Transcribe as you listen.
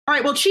All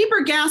right, well,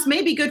 cheaper gas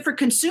may be good for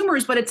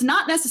consumers, but it's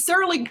not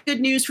necessarily good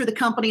news for the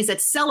companies that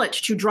sell it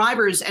to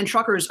drivers and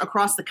truckers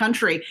across the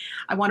country.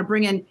 I want to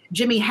bring in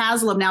Jimmy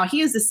Haslam now.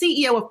 He is the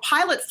CEO of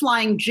Pilot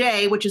Flying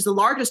J, which is the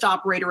largest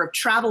operator of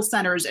travel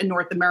centers in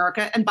North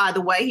America. And by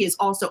the way, he is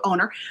also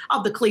owner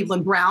of the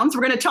Cleveland Browns.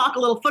 We're going to talk a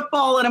little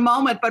football in a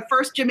moment. But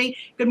first, Jimmy,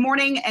 good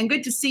morning and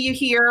good to see you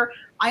here.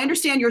 I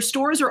understand your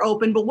stores are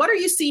open, but what are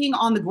you seeing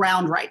on the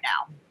ground right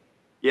now?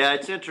 Yeah,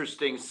 it's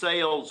interesting.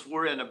 Sales,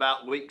 we're in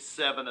about week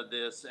 7 of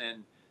this,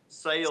 and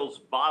sales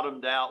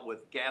bottomed out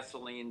with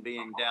gasoline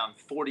being down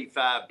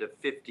 45 to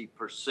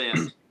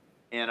 50%.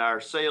 And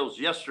our sales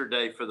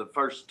yesterday for the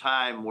first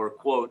time were,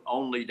 quote,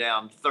 only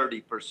down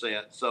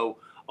 30%. So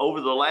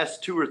over the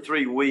last 2 or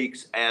 3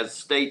 weeks, as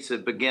states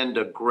have begun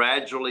to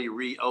gradually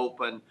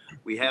reopen,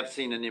 we have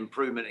seen an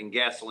improvement in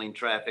gasoline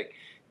traffic.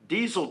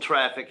 Diesel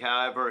traffic,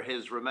 however,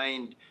 has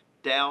remained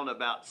down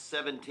about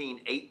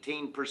 17,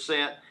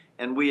 18%.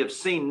 And we have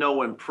seen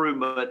no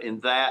improvement in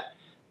that.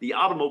 The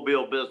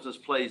automobile business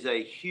plays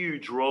a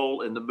huge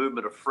role in the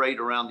movement of freight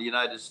around the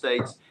United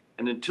States.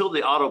 And until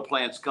the auto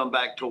plants come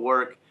back to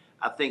work,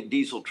 I think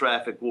diesel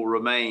traffic will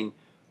remain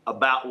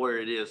about where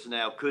it is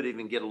now, could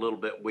even get a little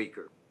bit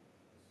weaker.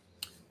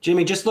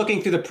 Jimmy, just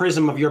looking through the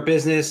prism of your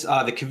business,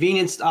 the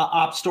convenience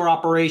store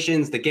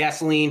operations, the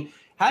gasoline,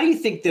 how do you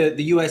think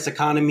the U.S.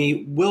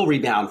 economy will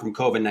rebound from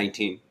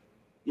COVID-19?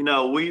 You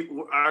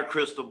know, our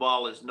crystal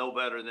ball is no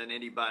better than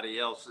anybody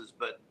else's,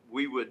 but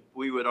we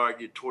would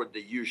argue toward the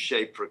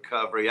U-shaped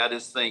recovery. I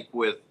just think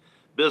with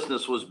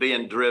business was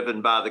being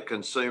driven by the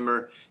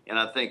consumer, and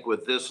I think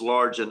with this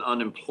large an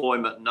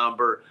unemployment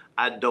number,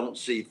 I don't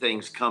see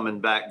things coming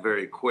back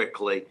very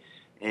quickly.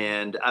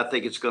 And I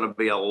think it's going to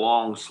be a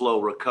long,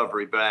 slow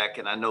recovery back.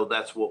 And I know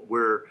that's what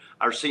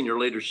our senior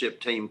leadership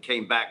team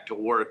came back to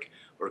work,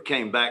 or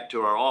came back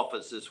to our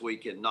office this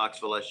week in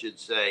Knoxville, I should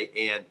say.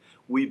 And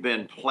we've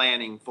been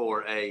planning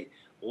for a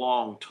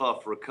long,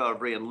 tough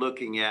recovery and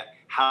looking at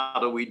how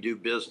do we do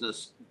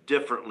business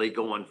differently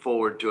going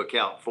forward to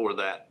account for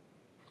that.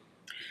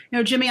 You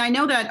know, Jimmy, I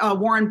know that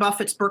Warren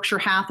Buffett's Berkshire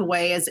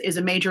Hathaway is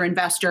a major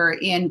investor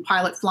in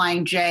Pilot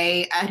Flying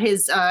J. At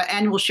his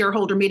annual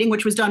shareholder meeting,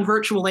 which was done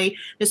virtually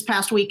this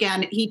past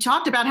weekend, he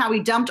talked about how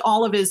he dumped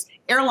all of his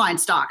airline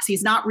stocks.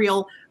 He's not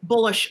real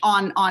bullish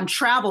on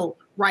travel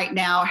right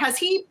now. Has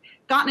he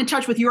gotten in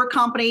touch with your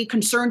company,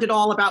 concerned at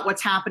all about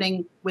what's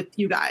happening with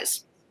you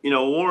guys? You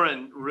know,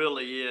 Warren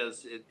really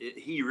is,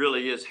 he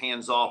really is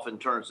hands-off in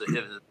terms of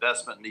his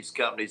investment in these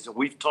companies. And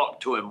we've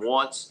talked to him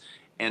once,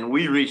 and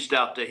we reached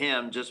out to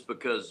him just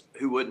because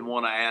who wouldn't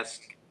want to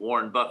ask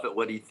Warren Buffett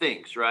what he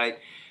thinks, right?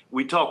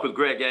 We talked with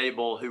Greg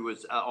Abel, who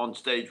was on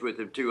stage with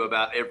him too,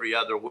 about every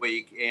other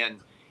week. And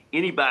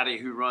anybody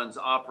who runs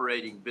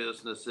operating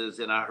businesses,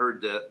 and I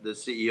heard the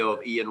CEO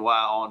of E&Y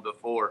on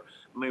before,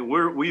 I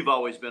mean, we've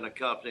always been a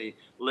company,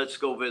 let's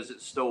go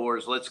visit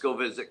stores, let's go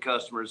visit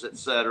customers, et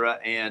cetera.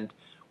 And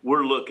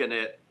we're looking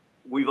at,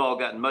 we've all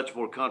gotten much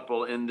more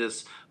comfortable in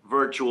this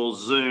virtual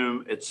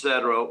Zoom, et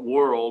cetera,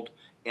 world.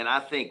 And I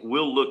think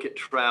we'll look at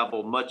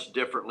travel much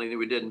differently than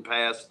we did in the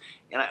past.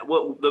 And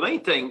the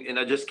main thing, and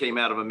I just came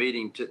out of a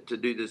meeting to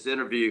do this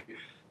interview,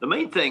 the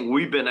main thing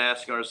we've been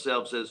asking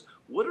ourselves is,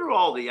 what are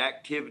all the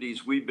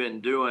activities we've been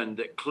doing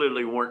that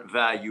clearly weren't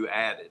value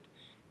added?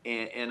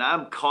 And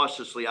I'm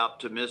cautiously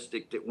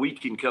optimistic that we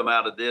can come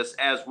out of this,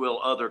 as will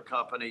other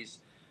companies,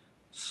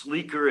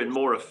 sleeker and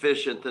more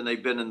efficient than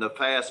they've been in the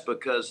past,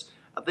 because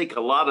I think a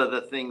lot of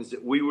the things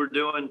that we were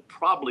doing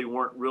probably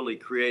weren't really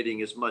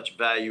creating as much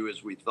value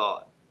as we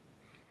thought.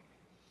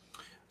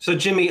 So,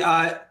 Jimmy,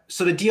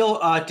 so the deal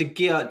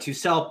to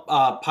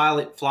sell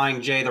Pilot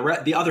Flying J,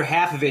 the other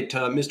half of it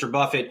to Mr.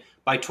 Buffett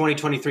by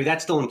 2023,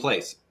 that's still in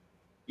place.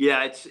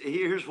 Yeah,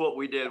 here's what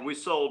we did. We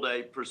sold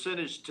a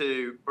percentage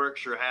to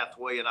Berkshire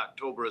Hathaway in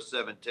October of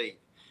 17.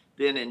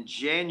 Then in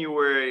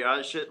January,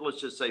 let's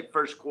just say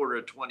first quarter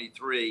of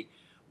 23,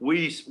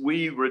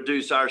 we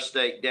reduced our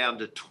stake down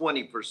to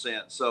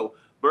 20%. So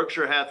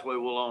Berkshire Hathaway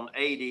will own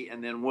 80,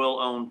 and then we'll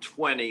own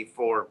 20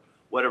 for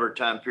whatever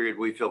time period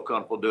we feel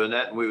comfortable doing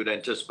that. And we would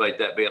anticipate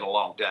that being a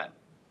long time.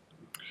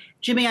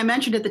 Jimmy, I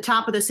mentioned at the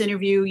top of this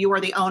interview, you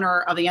are the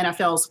owner of the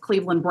NFL's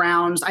Cleveland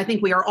Browns. I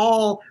think we are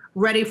all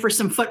ready for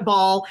some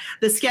football.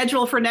 The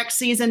schedule for next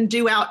season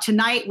due out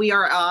tonight. We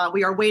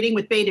are waiting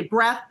with bated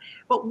breath.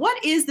 But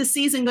what is the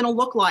season going to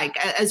look like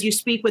as you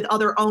speak with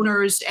other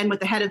owners and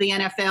with the head of the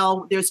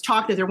NFL? There's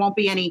talk that there won't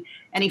be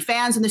any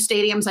fans in the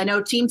stadiums. I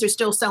know teams are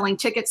still selling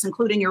tickets,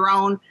 including your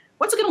own.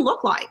 What's it going to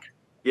look like?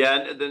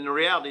 Yeah, and then the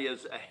reality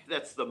is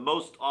that's the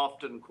most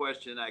often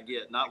question I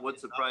get. Not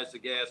what's the price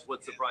of gas,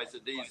 what's the price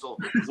of diesel,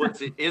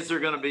 is there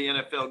going to be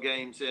NFL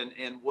games,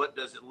 and what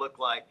does it look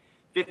like?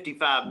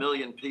 55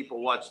 million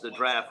people watch the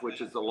draft,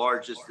 which is the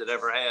largest it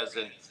ever has.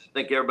 And I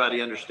think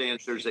everybody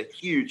understands there's a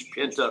huge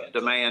pent-up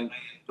demand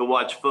to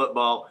watch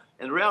football.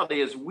 And the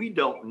reality is we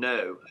don't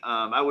know.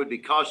 I would be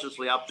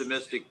cautiously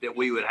optimistic that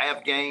we would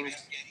have games.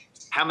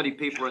 How many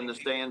people are in the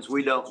stands,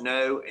 we don't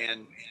know.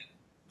 And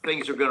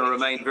things are going to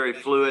remain very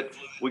fluid.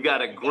 We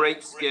got a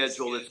great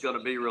schedule that's going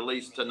to be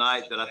released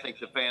tonight that I think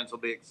the fans will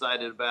be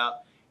excited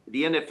about.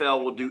 the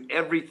NFL will do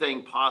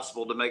everything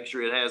possible to make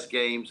sure it has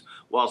games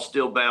while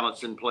still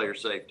balancing player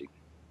safety.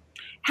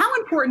 How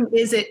important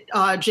is it,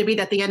 Jimmy,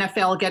 that the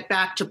NFL get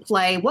back to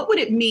play? What would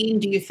it mean,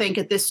 do you think,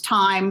 at this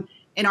time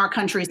in our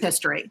country's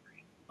history?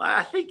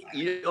 I think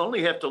you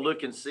only have to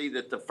look and see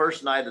that the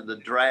first night of the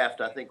draft,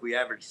 I think we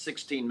averaged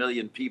 16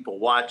 million people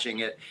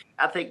watching it.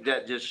 I think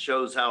that just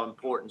shows how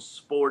important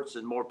sports,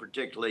 and more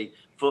particularly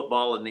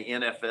football and the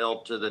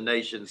NFL, to the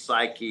nation's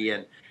psyche.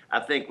 And I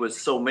think with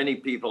so many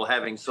people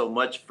having so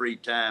much free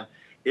time,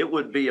 it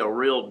would be a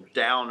real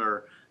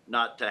downer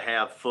not to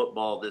have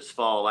football this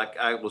fall.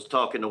 I was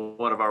talking to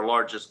one of our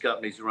largest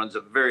companies who runs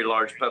a very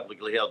large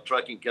publicly held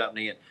trucking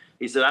company, and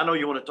he said, I know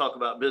you want to talk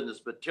about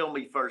business, but tell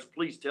me first,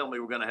 please tell me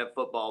we're going to have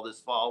football this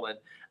fall. And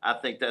I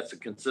think that's a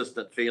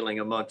consistent feeling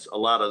amongst a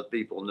lot of the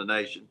people in the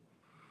nation.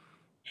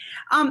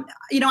 I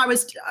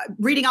was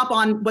reading up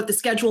on what the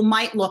schedule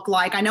might look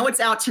like. I know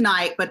it's out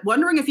tonight, but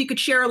wondering if you could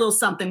share a little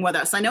something with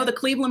us. I know the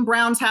Cleveland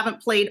Browns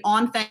haven't played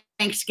on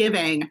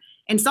Thanksgiving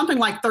in something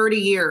like 30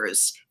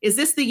 years. Is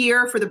this the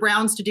year for the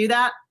Browns to do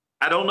that?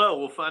 I don't know.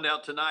 We'll find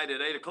out tonight at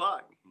 8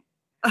 o'clock.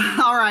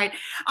 All right.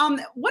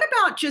 What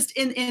about just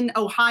in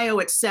Ohio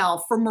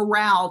itself for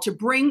morale to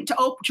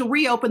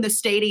reopen the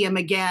stadium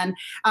again,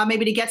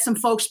 maybe to get some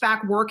folks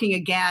back working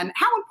again?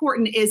 How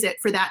important is it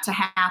for that to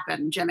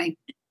happen, Jimmy?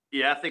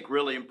 Yeah, I think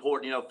really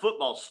important.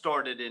 Football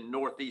started in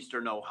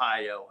northeastern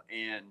Ohio,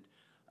 and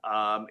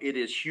it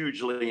is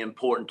hugely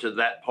important to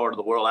that part of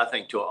the world. I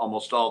think to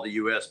almost all the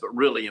U.S., but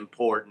really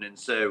important. And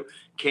so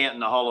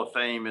Canton, the Hall of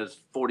Fame, is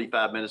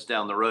 45 minutes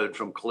down the road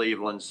from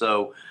Cleveland.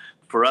 So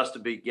for us to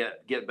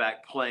get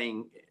back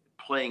playing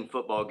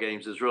football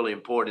games is really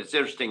important. It's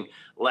interesting.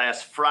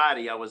 Last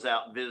Friday, I was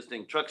out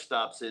visiting truck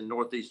stops in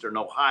northeastern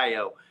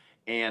Ohio,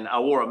 and I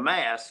wore a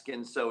mask,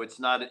 and so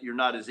you're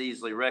not as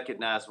easily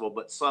recognizable.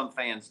 But some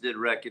fans did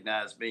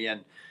recognize me,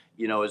 and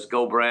as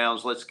Go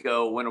Browns, let's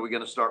go. When are we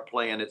going to start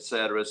playing, et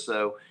cetera.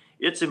 So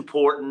it's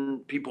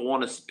important. People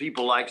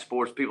like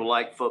sports, people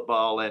like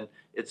football, and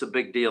it's a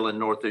big deal in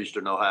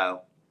northeastern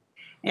Ohio.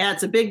 Yeah,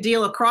 it's a big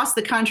deal across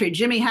the country.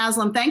 Jimmy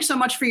Haslam, thanks so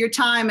much for your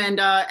time,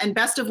 and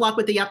best of luck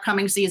with the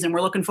upcoming season.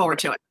 We're looking forward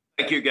to it.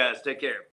 Thank you, guys. Take care.